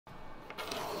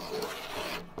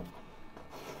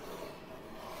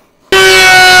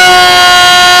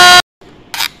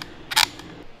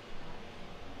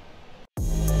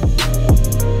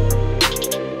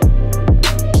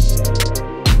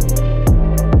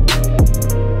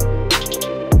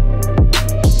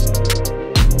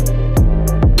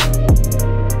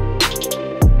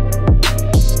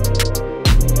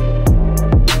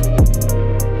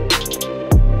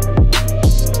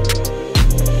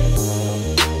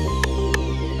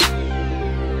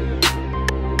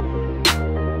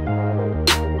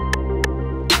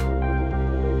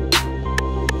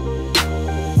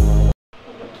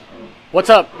What's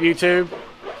up, YouTube?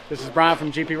 This is Brian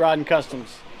from GP Rod and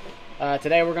Customs.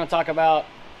 Today we're going to talk about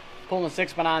pulling the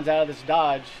 6x9s out of this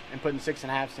Dodge and putting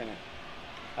 6.5s in it.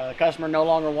 The customer no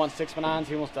longer wants 6x9s.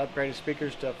 He wants to upgrade his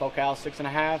speakers to Focal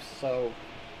 6.5s. So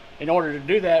in order to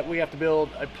do that, we have to build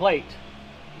a plate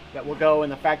that will go in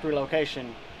the factory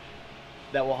location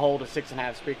that will hold a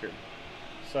 6.5 speaker.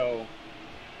 So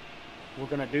we're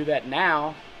going to do that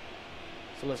now.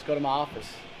 So let's go to my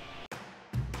office.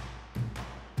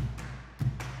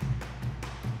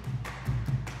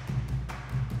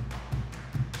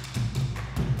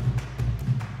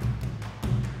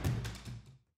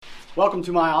 Welcome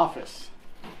to my office.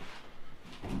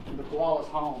 The koala's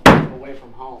home, away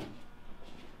from home.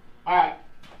 Alright,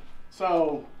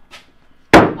 so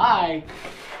I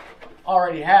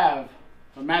already have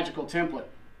a magical template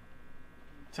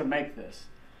to make this.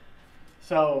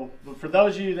 So for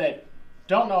those of you that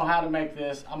don't know how to make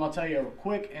this, I'm going to tell you a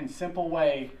quick and simple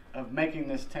way of making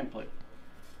this template.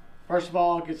 First of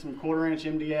all, get some 1/4"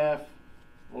 MDF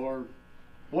or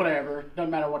whatever,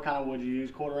 doesn't matter what kind of wood you use.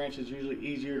 1/4" is usually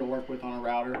easier to work with on a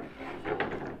router.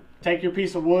 Take your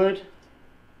piece of wood,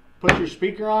 put your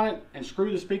speaker on it, and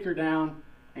screw the speaker down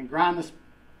and grind this.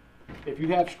 If you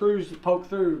have screws to poke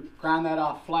through, grind that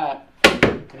off flat,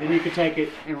 and then you can take it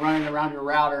and run it around your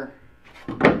router,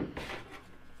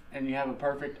 and you have a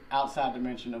perfect outside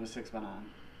dimension of a 6x9.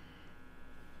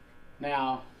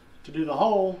 Now, to do the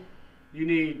hole, you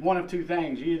need one of two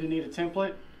things. You either need a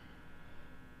template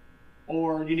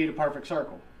or you need a perfect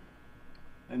circle,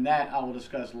 and that I will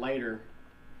discuss later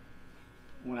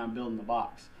when I'm building the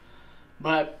box.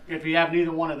 But if you have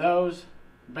neither one of those,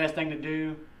 the best thing to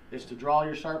do is to draw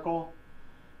your circle,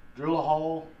 drill a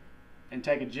hole, and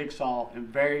take a jigsaw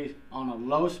and on a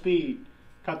low speed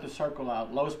cut the circle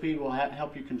out. Low speed will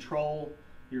help you control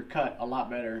your cut a lot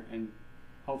better, and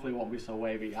hopefully it won't be so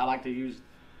wavy. I like to use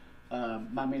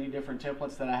my many different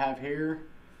templates that I have here.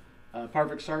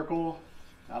 Perfect circle,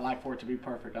 I like for it to be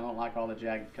perfect. I don't like all the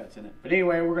jagged cuts in it. But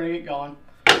anyway, we're going to get going.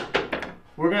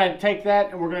 We're going to take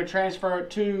that and we're going to transfer it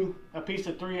to a piece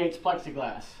of 3/8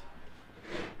 plexiglass.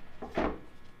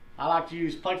 I like to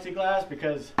use plexiglass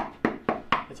because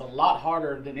it's a lot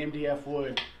harder than MDF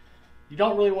wood. You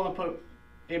don't really want to put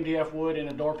MDF wood in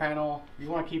a door panel. You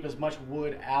want to keep as much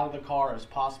wood out of the car as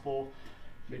possible,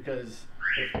 because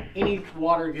if any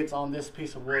water gets on this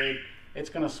piece of wood, it's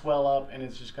going to swell up and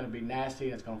it's just going to be nasty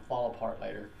and it's going to fall apart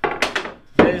later.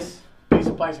 This piece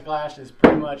of plexiglass is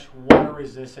pretty much water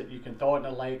resistant. You can throw it in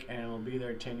a lake and it'll be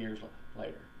there 10 years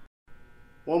later.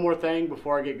 One more thing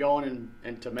before I get going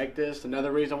and to make this,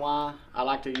 another reason why I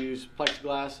like to use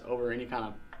plexiglass over any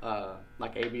kind of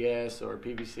like ABS or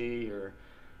PVC or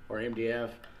MDF.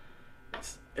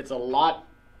 It's a lot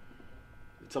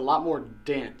more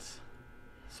dense.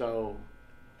 So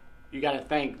you got to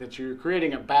think that you're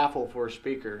creating a baffle for a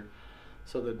speaker.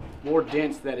 So the more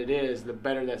dense that it is, the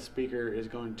better that speaker is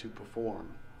going to perform.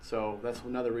 So that's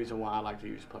another reason why I like to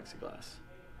use plexiglass.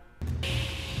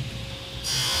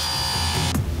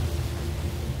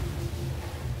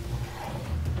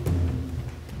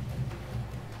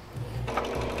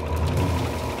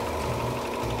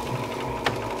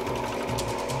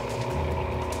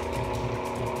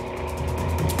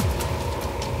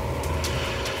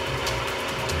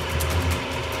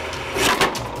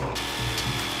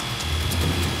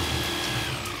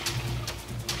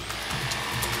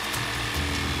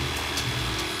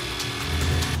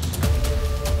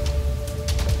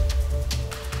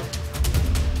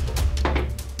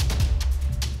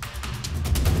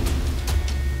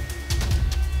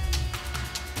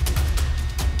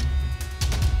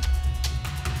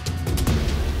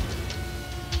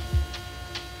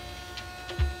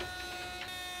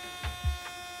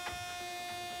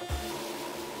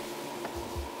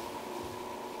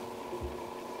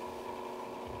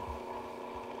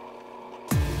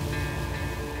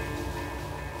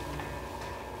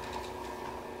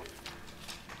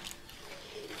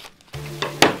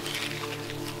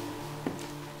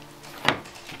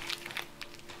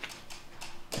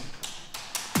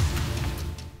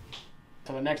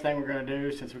 So the next thing we're going to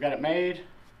do, since we got it made,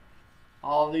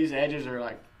 all of these edges are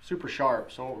like super sharp.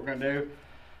 So what we're going to do,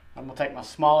 I'm going to take my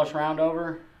smallest round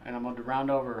over and I'm going to round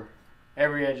over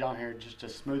every edge on here just to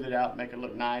smooth it out, make it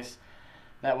look nice.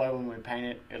 That way when we paint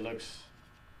it, it looks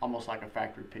almost like a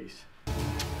factory piece.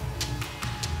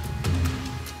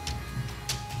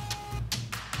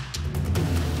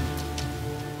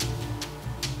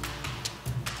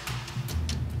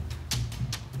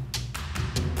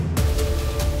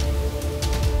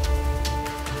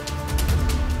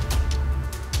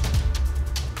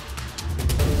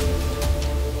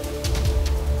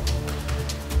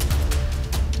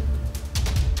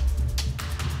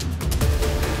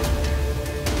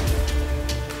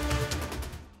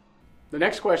 The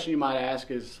next question you might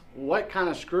ask is, what kind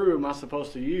of screw am I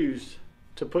supposed to use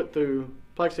to put through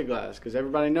plexiglass? Because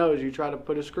everybody knows you try to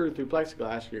put a screw through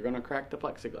plexiglass, you're going to crack the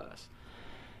plexiglass.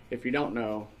 If you don't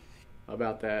know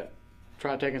about that,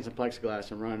 try taking some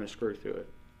plexiglass and running a screw through it.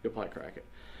 You'll probably crack it.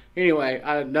 Anyway,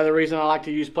 another reason I like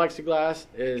to use plexiglass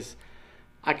is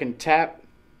I can tap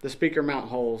the speaker mount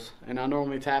holes, and I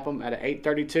normally tap them at an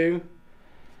 832.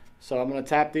 So I'm going to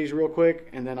tap these real quick,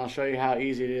 and then I'll show you how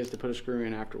easy it is to put a screw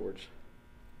in afterwards.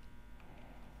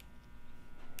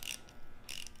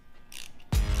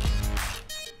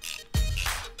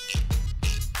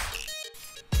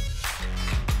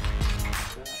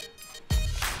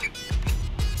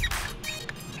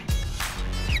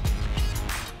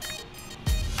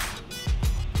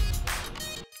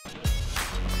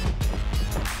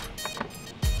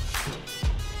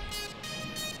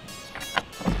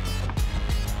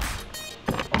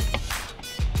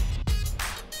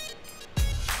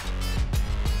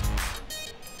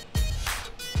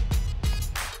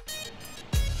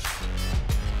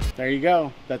 There you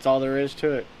go. That's all there is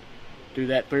to it. Do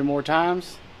that 3 more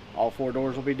times, all 4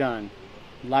 doors will be done.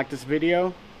 Like this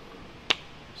video,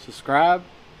 subscribe.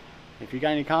 If you got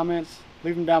any comments,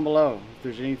 leave them down below. If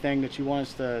there's anything that you want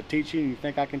us to teach you and you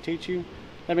think I can teach you,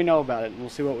 let me know about it and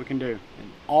we'll see what we can do.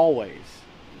 And always,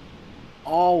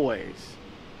 always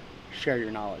share your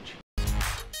knowledge.